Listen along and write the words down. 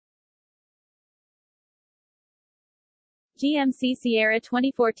GMC Sierra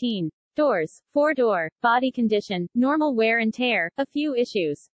 2014. Doors, 4-door, body condition, normal wear and tear, a few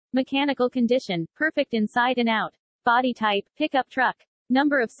issues. Mechanical condition, perfect inside and out. Body type, pickup truck.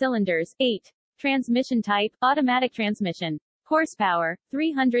 Number of cylinders, 8. Transmission type, automatic transmission. Horsepower,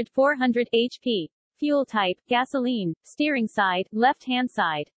 300-400 HP. Fuel type, gasoline. Steering side, left-hand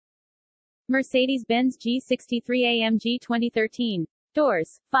side. Mercedes-Benz G63 AMG 2013.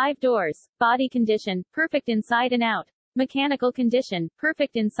 Doors, 5 doors. Body condition, perfect inside and out. Mechanical condition,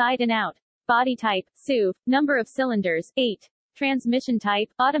 perfect inside and out. Body type, SUV. Number of cylinders, 8. Transmission type,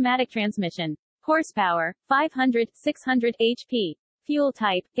 automatic transmission. Horsepower, 500-600 HP. Fuel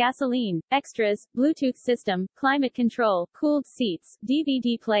type, gasoline. Extras, Bluetooth system, climate control, cooled seats,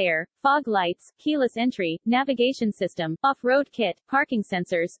 DVD player, fog lights, keyless entry, navigation system, off-road kit, parking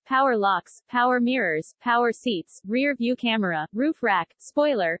sensors, power locks, power mirrors, power seats, rear view camera, roof rack,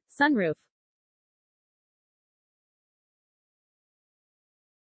 spoiler, sunroof.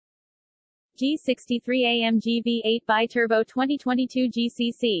 G63 AMG V8 Bi-Turbo 2022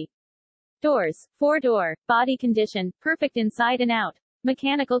 GCC. Doors, 4-door. Body condition, perfect inside and out.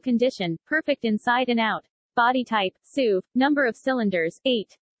 Mechanical condition, perfect inside and out. Body type, SUV. Number of cylinders,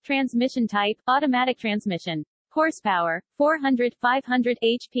 8. Transmission type, automatic transmission. Horsepower, 400-500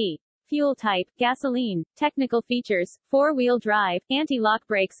 HP. Fuel type, gasoline. Technical features, 4-wheel drive, anti-lock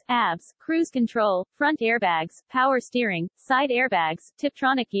brakes, ABS, cruise control, front airbags, power steering, side airbags,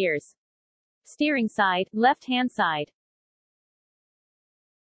 Tiptronic gears. Steering side, left-hand side.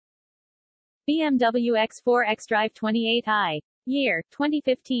 BMW X4 xDrive 28i. Year,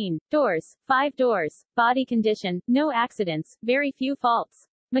 2015. Doors, 5 doors. Body condition, no accidents, very few faults.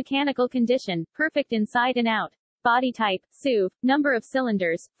 Mechanical condition, perfect inside and out. Body type, SUV. Number of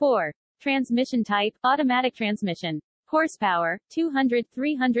cylinders, 4. Transmission type, automatic transmission. Horsepower,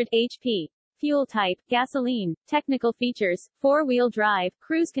 200-300 HP. Fuel type, gasoline. Technical features, 4-wheel drive,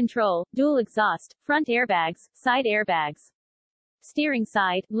 cruise control, dual exhaust, front airbags, side airbags. Steering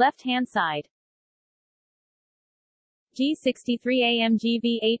side, left-hand side. G63 AMG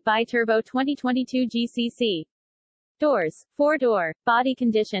V8 Bi-Turbo 2022 GCC. Doors, 4-door. Body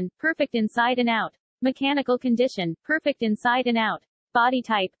condition, perfect inside and out. Mechanical condition, perfect inside and out. Body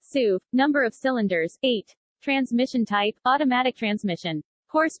type, SUV. Number of cylinders, 8. Transmission type, automatic transmission.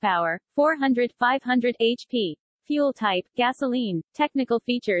 Horsepower, 400-500 HP. Fuel type, gasoline. Technical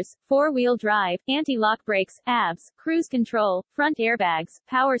features, 4-wheel drive, anti-lock brakes, ABS, cruise control, front airbags,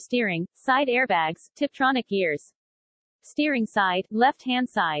 power steering, side airbags, Tiptronic gears. Steering side, left-hand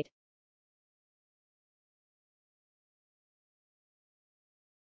side.